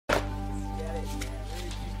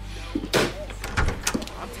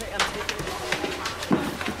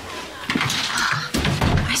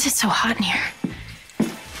so hot in here.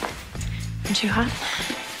 Aren't you hot?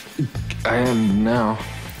 I am now.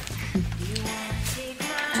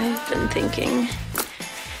 I've been thinking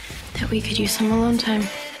that we could use some alone time.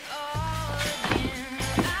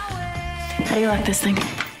 How do you like this thing?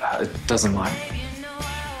 It doesn't lock.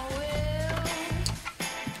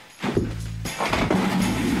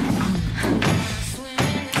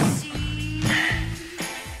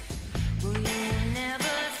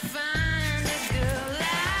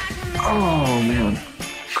 Oh, man.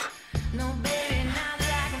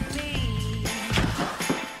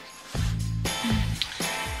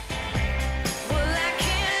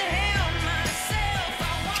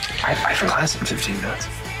 I have class in 15 minutes.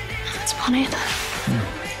 That's plenty of time.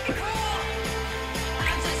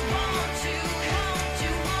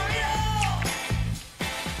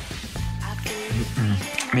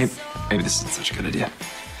 Maybe this isn't such a good idea.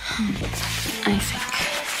 I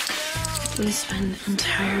think we spend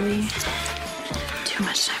entirely too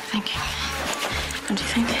much time thinking. Don't you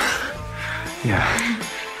think? Yeah.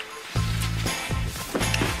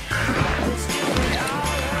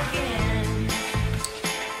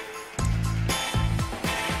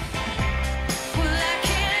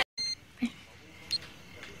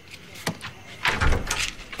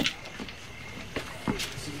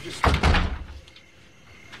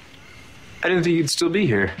 I didn't think you'd still be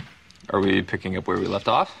here. Are we picking up where we left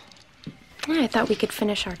off? Yeah, I thought we could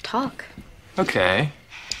finish our talk. Okay.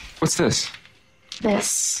 What's this?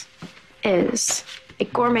 This is a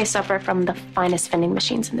gourmet supper from the finest vending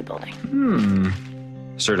machines in the building.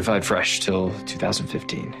 Certified fresh till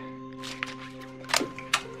 2015.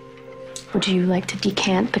 Would you like to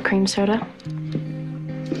decant the cream soda?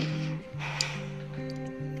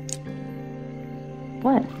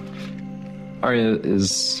 What? Arya,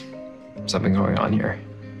 is something going on here?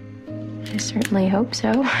 I certainly hope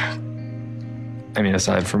so. I mean,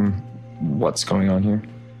 aside from what's going on here?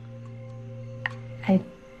 I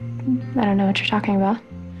don't know what you're talking about.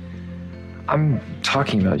 I'm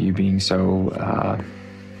talking about you being so,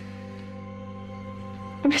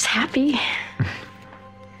 I'm just happy.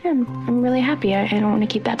 I'm really happy. I don't want to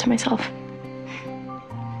keep that to myself.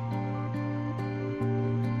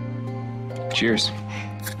 Cheers.